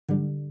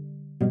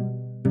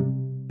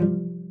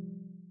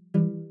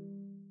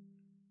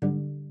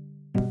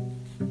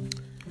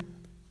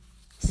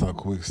a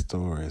quick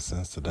story.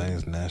 Since today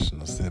is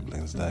National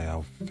Siblings Day,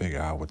 I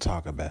figure I would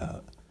talk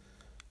about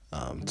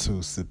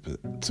two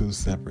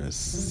separate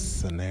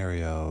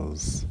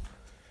scenarios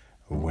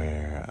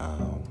where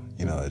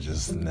it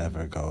just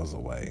never goes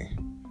away.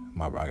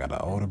 I got an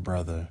older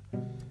brother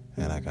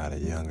and I got a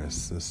younger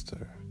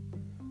sister,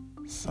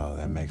 so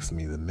that makes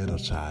me the middle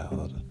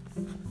child.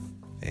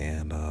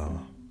 And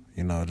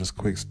just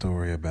quick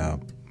story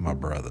about my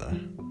brother.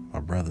 My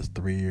brother's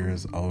 3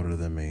 years older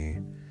than me.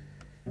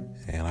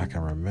 And I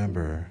can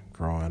remember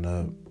growing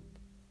up,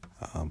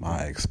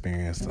 I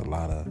experienced a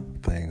lot of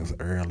things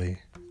early.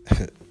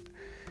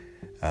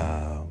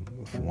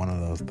 One of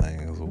those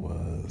things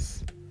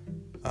was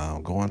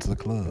going to the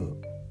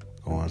club.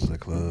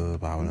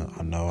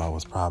 I know I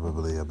was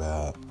probably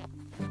about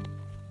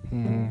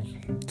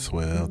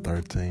 12,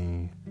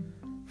 13,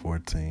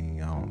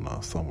 14, I don't know,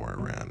 somewhere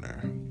around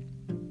there.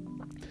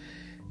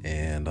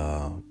 And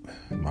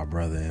my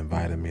brother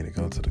invited me to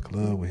go to the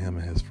club with him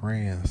and his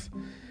friends.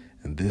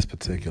 And this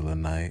particular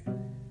night,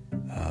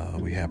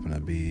 we happened to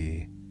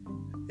be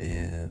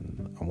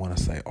in, I want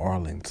to say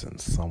Arlington,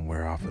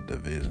 somewhere off of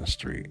Division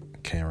Street.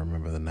 Can't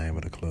remember the name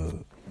of the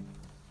club.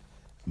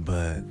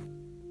 But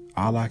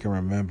all I can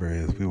remember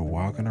is we were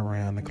walking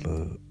around the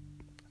club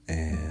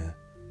and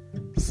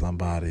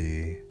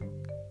somebody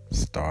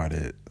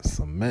started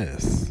some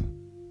mess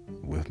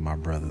with my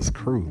brother's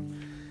crew.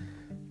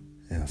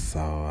 And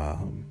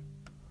so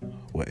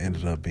what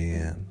ended up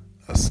being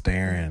a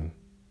staring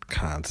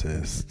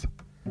contest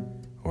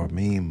or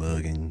mean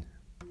mugging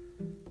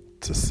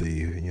to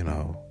see,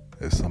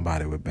 if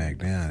somebody would back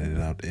down.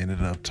 It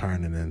ended up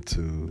turning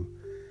into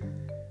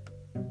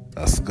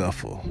a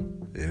scuffle.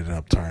 It ended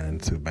up turning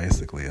into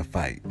basically a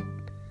fight.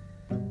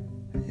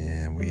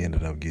 And we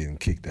ended up getting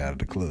kicked out of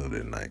the club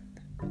that night.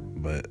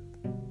 But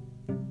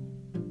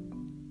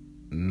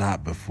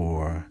not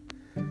before,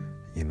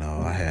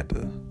 I had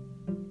to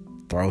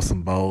throw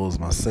some bowls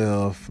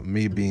myself.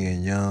 Me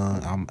being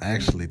young, I'm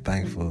actually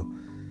thankful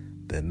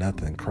that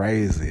nothing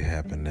crazy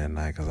happened that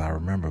night, because I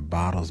remember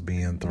bottles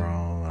being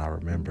thrown. I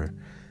remember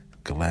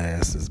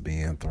glasses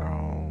being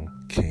thrown,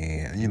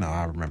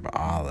 I remember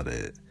all of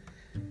that.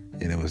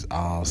 And it was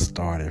all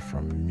started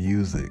from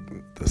music,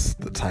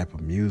 the type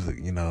of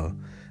music,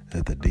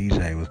 that the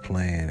DJ was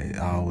playing. It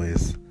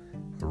always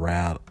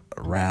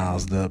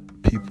roused up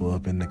people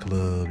up in the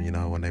club,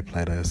 when they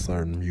play that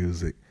certain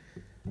music.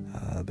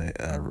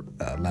 That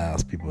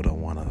allows people to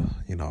want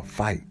to,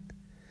 fight.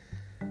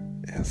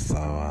 And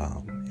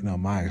so,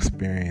 my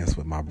experience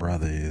with my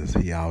brother is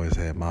he always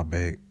had my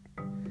back,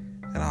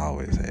 and I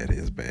always had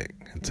his back.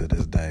 And to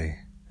this day,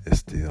 it's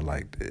still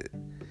like that.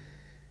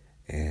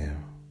 And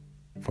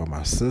for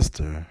my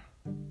sister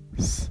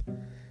is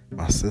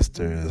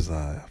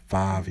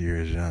 5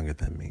 years younger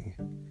than me.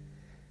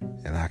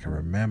 And I can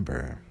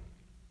remember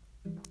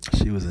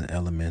she was in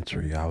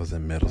elementary, I was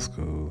in middle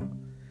school.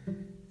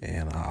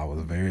 And I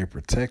was very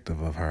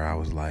protective of her. I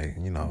was like,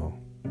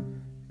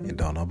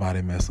 don't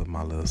nobody mess with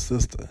my little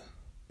sister.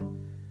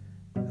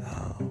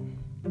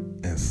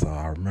 And so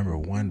I remember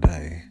one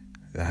day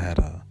I had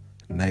a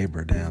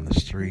neighbor down the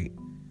street,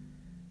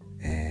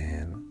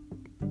 and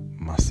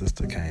my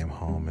sister came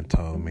home and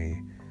told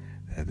me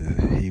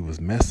that he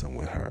was messing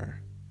with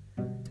her.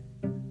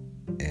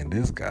 And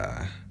this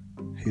guy,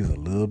 he's a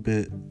little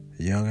bit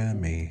younger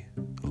than me,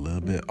 a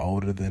little bit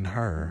older than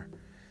her.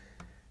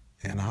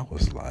 And I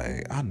was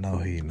like, I know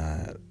he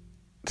not.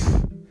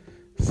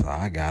 So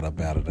I got up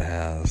out of the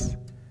house,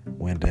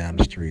 went down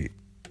the street,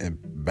 and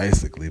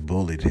basically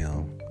bullied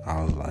him.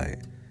 I was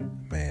like,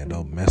 man,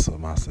 don't mess with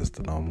my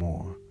sister no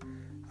more.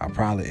 I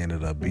probably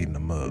ended up beating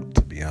him up,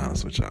 to be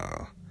honest with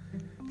y'all.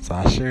 So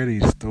I share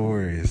these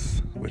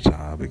stories with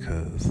y'all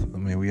because,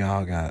 we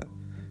all got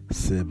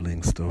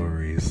sibling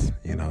stories,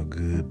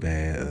 good,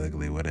 bad,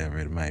 ugly, whatever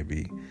it might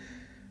be.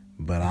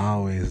 But I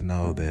always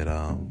know that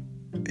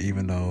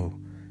even though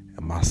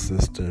my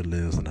sister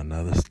lives in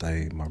another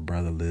state, my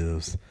brother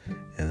lives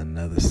in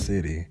another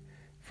city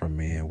from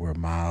me, and we're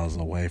miles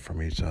away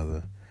from each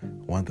other,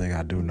 one thing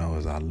I do know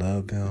is I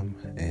love them,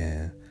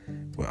 and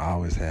we'll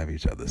always have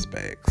each other's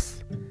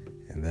backs.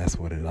 And that's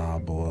what it all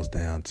boils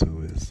down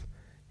to is,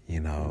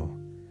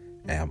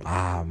 am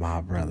I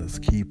my brother's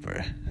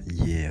keeper?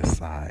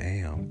 Yes, I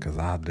am, because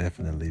I'll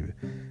definitely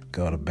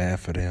go to bat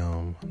for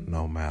them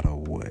no matter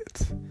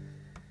what.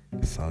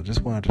 So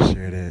just wanted to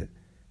share that.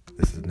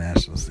 This is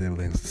National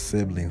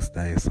Siblings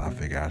Day, so I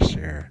figure I'll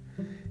share,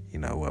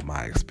 what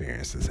my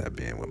experiences have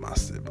been with my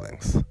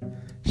siblings.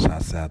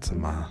 Shouts out to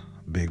my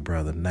big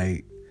brother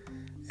Nate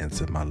and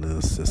to my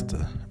little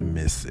sister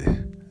Missy,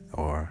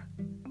 or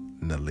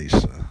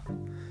Nalisha.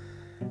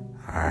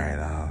 Alright,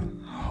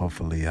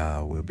 hopefully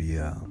we'll be,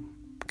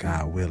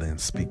 God willing,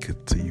 speaking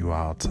to you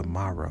all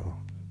tomorrow.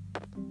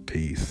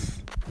 Peace.